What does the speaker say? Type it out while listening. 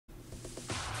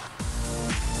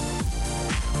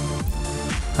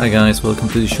Hi guys, welcome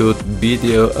to the short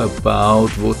video about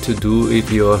what to do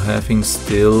if you are having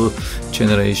still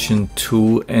generation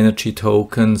 2 energy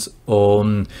tokens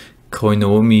on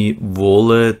Coinomi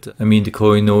wallet. I mean, the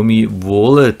Coinomi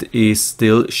wallet is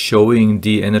still showing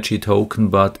the energy token,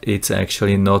 but it's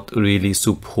actually not really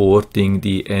supporting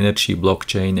the Energi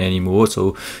blockchain anymore.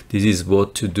 So this is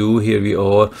what to do. Here we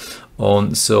are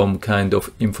on some kind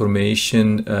of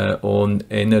information on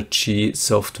Energi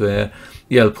software.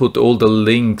 Yeah, I'll put all the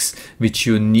links which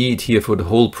you need here for the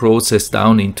whole process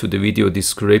down into the video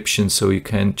description, so you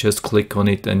can just click on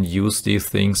it and use these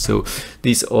things. So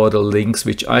these are the links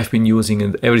which I've been using,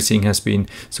 and everything has been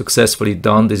successfully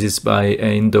done. This is by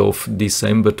end of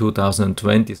December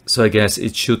 2020. So I guess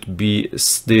it should be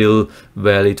still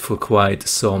valid for quite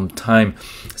some time.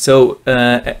 So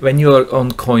when you are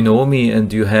on Coinomi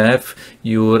and you have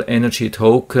your energy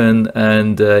token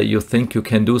and you think you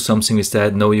can do something with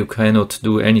that, no, you cannot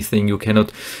do anything. You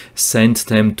cannot send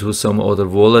them to some other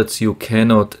wallets. You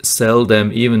cannot sell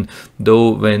them, even though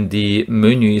when the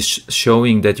menu is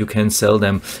showing that you can sell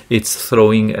them, it's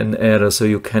throwing an error, so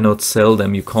you cannot sell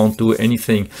them. You can't do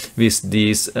anything with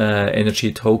these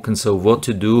energy tokens. So what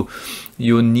to do?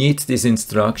 You need these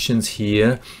instructions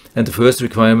here, and the first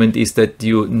requirement is that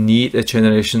you need a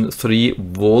generation 3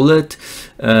 wallet,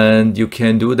 and you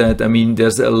can do that. I mean,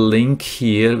 there's a link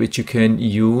here which you can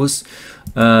use.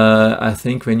 I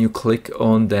think when you click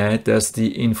on that, there's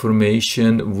the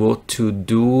information what to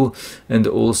do, and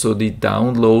also the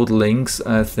download links,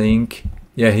 I think.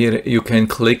 Yeah, here you can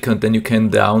click and then you can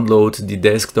download the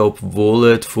desktop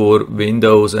wallet for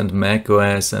Windows and Mac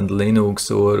OS and Linux,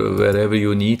 or wherever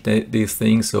you need these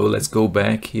things. So let's go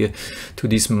back here to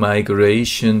this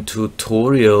migration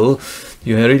tutorial.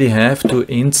 You really have to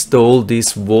install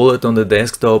this wallet on the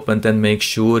desktop and then make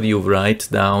sure you write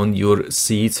down your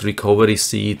seeds, recovery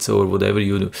seeds, or whatever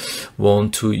you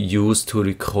want to use to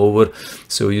recover,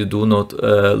 so you do not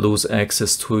lose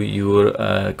access to your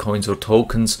coins or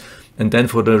tokens. And then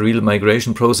for the real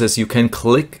migration process, you can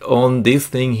click on this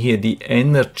thing here, the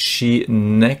Energi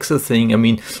Nexus thing. I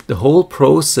mean, the whole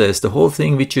process, the whole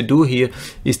thing which you do here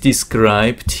is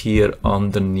described here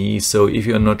underneath. So if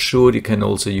you're not sure, you can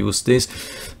also use this.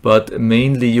 But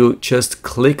mainly you just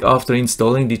click after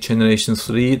installing the generation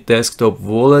 3 desktop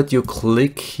wallet, you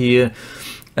click here,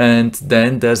 and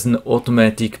then there's an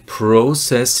automatic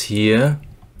process here.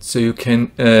 So you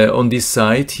can, on this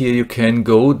side here, you can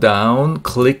go down,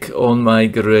 click on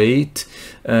migrate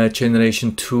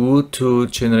generation 2 to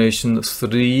generation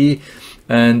 3.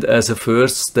 And as a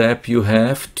first step, you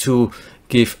have to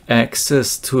give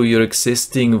access to your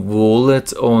existing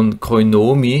wallet on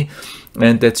Coinomi.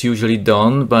 And that's usually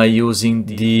done by using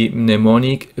the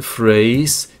mnemonic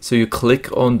phrase. So you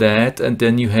click on that, and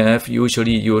then you have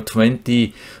usually your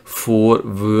 24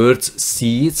 words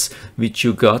seeds which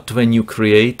you got when you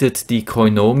created the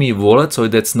Coinomi wallet. So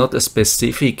that's not a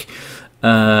specific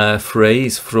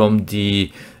phrase from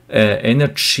the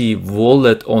Energi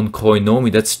wallet on Coinomi.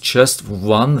 That's just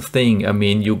one thing. I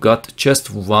mean, you got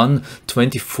just one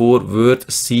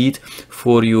 24-word seed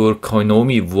for your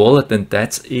Coinomi wallet, and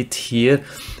that's it here.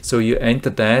 So you enter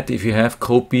that. If you have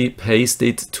copy paste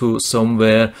it to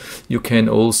somewhere, you can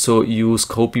also use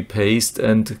copy paste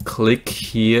and click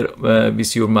here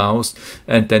with your mouse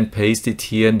and then paste it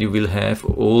here, and you will have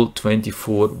all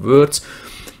 24 words.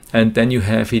 And then you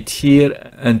have it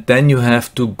here, and then you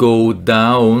have to go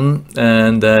down,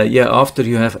 and yeah, after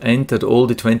you have entered all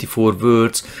the 24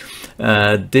 words,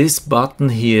 this button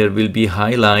here will be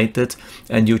highlighted,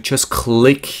 and you just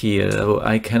click here. So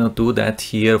I cannot do that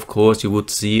here, of course. You would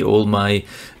see all my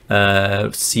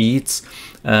seeds,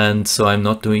 and so I'm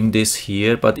not doing this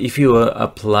here. But if you are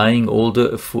applying all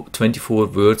the 24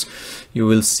 words, you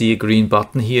will see a green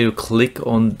button here. You click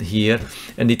on here,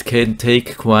 and it can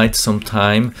take quite some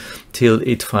time till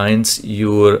it finds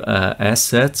your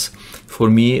assets. For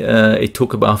me, it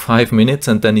took about 5 minutes,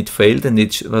 and then it failed, and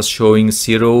it was showing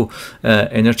 0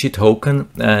 energy token.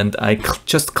 And I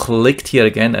just clicked here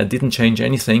again. I didn't change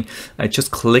anything. I just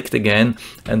clicked again,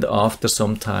 and after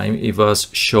some time, it was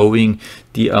showing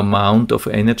the amount of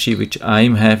energy which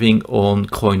I'm having on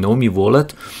Coinomi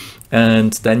wallet.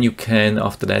 And then you can,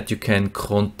 after that, you can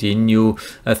continue.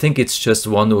 I think it's just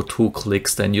 1 or 2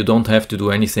 clicks, then you don't have to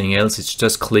do anything else. It's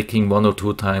just clicking 1 or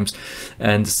 2 times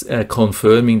and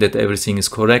confirming that everything is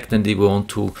correct, and you want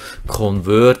to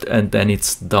convert, and then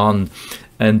it's done.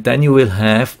 And then you will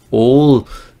have all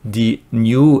the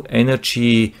new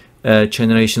Energi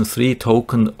generation 3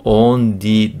 token on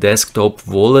the desktop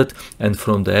wallet, and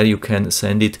from there you can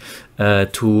send it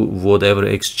to whatever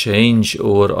exchange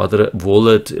or other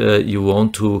wallet you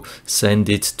want to send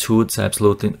it to. It's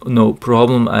absolutely no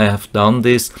problem. I have done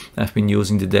this. I've been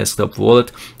using the desktop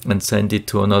wallet and send it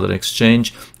to another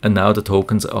exchange, and now the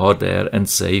tokens are there and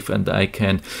safe, and I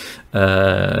can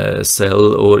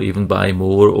sell or even buy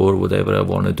more or whatever I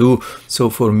want to do. So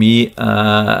for me,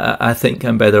 I think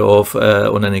I'm better off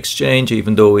on an exchange,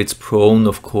 even though it's prone,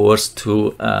 of course,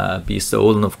 to be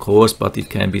stolen, of course, but it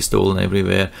can be stolen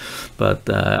everywhere. But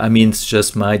I mean, it's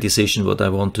just my decision what I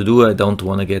want to do. I don't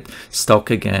want to get stuck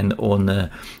again on a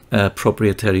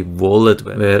proprietary wallet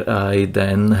where I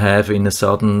then have in a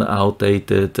sudden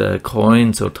outdated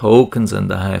coins or tokens,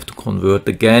 and I have to convert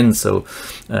again. So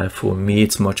for me,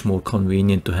 it's much more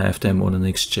convenient to have them on an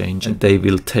exchange, and they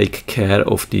will take care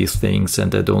of these things,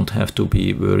 and I don't have to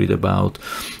be worried about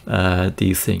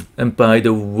these things. And by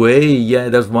the way, yeah,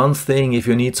 there's one thing. If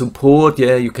you need support,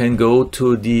 yeah, you can go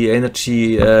to the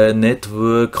Energi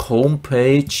network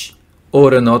homepage.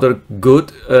 Or another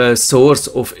good source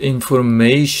of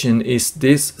information is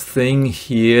this thing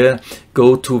here.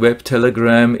 Go to Web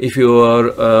Telegram. If you are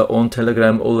on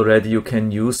Telegram already, you can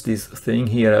use this thing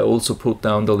here. I also put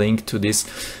down the link to this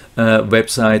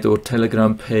website or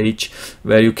Telegram page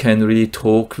where you can really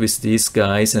talk with these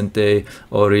guys, and they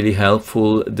are really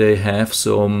helpful. They have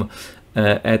some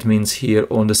admins here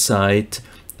on the site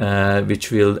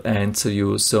which will answer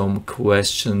you some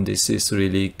question. This is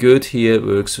really good here,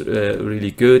 works really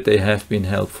good. They have been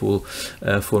helpful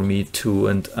for me too,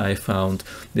 and I found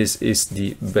this is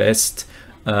the best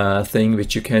thing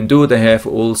which you can do. They have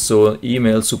also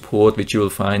email support, which you will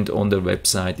find on their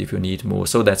website if you need more.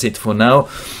 So that's it for now,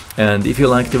 and if you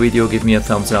like the video, give me a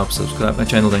thumbs up, subscribe my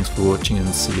channel. Thanks for watching, and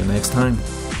see you next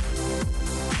time.